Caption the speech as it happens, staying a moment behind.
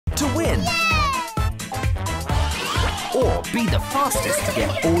to win. Or be the fastest to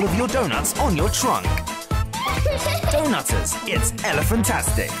get all of your donuts on your trunk. Donutters, it's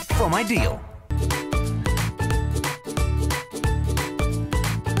elephantastic from Ideal.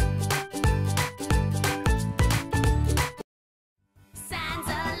 Sans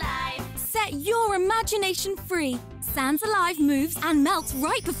Alive. Set your imagination free. Sans Alive moves and melts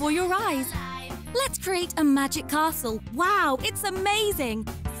right before your eyes. Let's create a magic castle. Wow, it's amazing.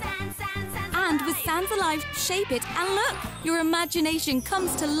 And with Sans Alive, shape it and look, your imagination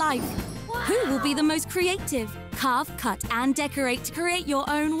comes to life. Who will be the most creative? Carve, cut and decorate to create your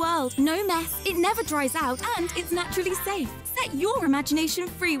own world. No mess, it never dries out and it's naturally safe. Set your imagination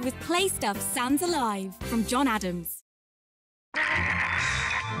free with Play Stuff Sans Alive from John Adams.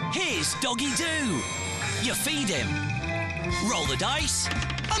 Here's Doggy Doo. You feed him, roll the dice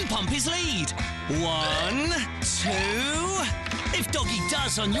and pump his lead. 1, 2... If Doggy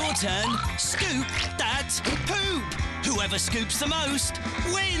does on your turn, scoop that poop. Whoever scoops the most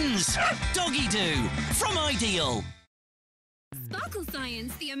wins. Doggy Doo from Ideal. Sparkle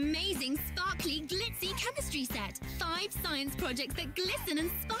Science, the amazing sparkly glitzy chemistry set. 5 science projects that glisten and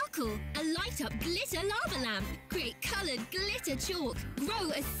sparkle. A light-up glitter lava lamp. Create coloured glitter chalk. Grow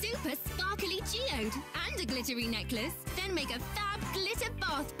a super sparkly geode. And a glittery necklace. Then make a fab glitter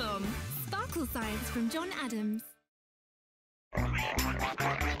bath bomb. Sparkle Science from John Adams.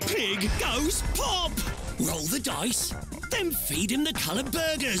 Pig goes pop! Roll the dice, then feed him the coloured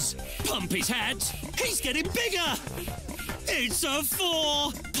burgers. Pump his hat, he's getting bigger. It's a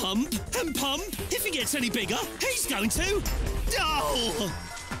 4. Pump and pump. If he gets any bigger, he's going to... Oh!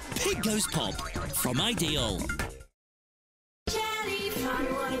 Pig goes pop from Ideal.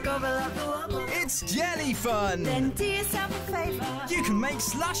 It's jelly fun! Then do yourself a favour. You can make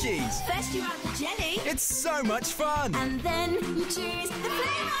slushies! First you add the jelly. It's so much fun! And then you choose the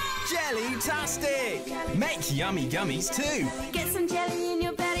flavour. Jelly-tastic! Make yummy gummies too! Get some jelly in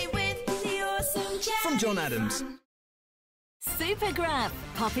your belly with the awesome jelly. From John Adams. Supergraph.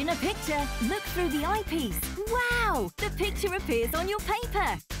 Pop in a picture, look through the eyepiece. Wow! The picture appears on your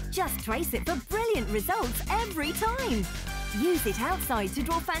paper. Just trace it for brilliant results every time. Use it outside to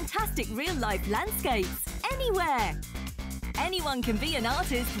draw fantastic real-life landscapes. Anywhere. Anyone can be an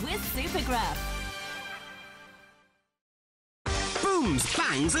artist with Supergraph. Booms,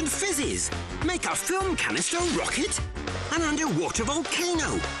 bangs and fizzes. Make a film canister rocket. An underwater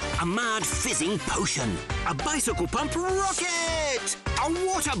volcano. A mad fizzing potion. A bicycle pump rocket. A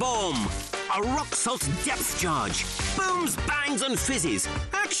water bomb. A rock salt depth charge. Booms, bangs and fizzes.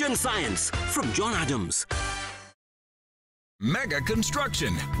 Action science from John Adams. Mega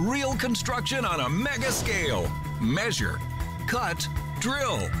construction. Real construction on a mega scale. Measure, cut,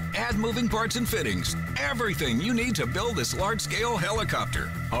 drill, add moving parts and fittings. Everything you need to build this large-scale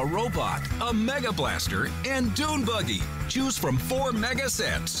helicopter, a robot, a mega blaster, and dune buggy. Choose from 4 mega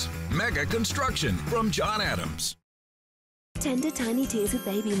sets. Mega construction from John Adams. Tender tiny tears with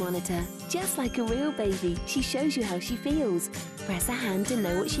baby monitor. Just like a real baby, she shows you how she feels. Press her hand to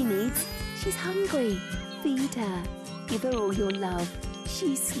know what she needs. She's hungry. Feed her. Give her all your love.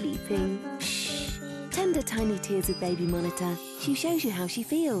 She's sleeping. Shh. Tender tiny tears with baby monitor. She shows you how she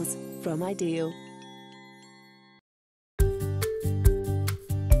feels. From Ideal.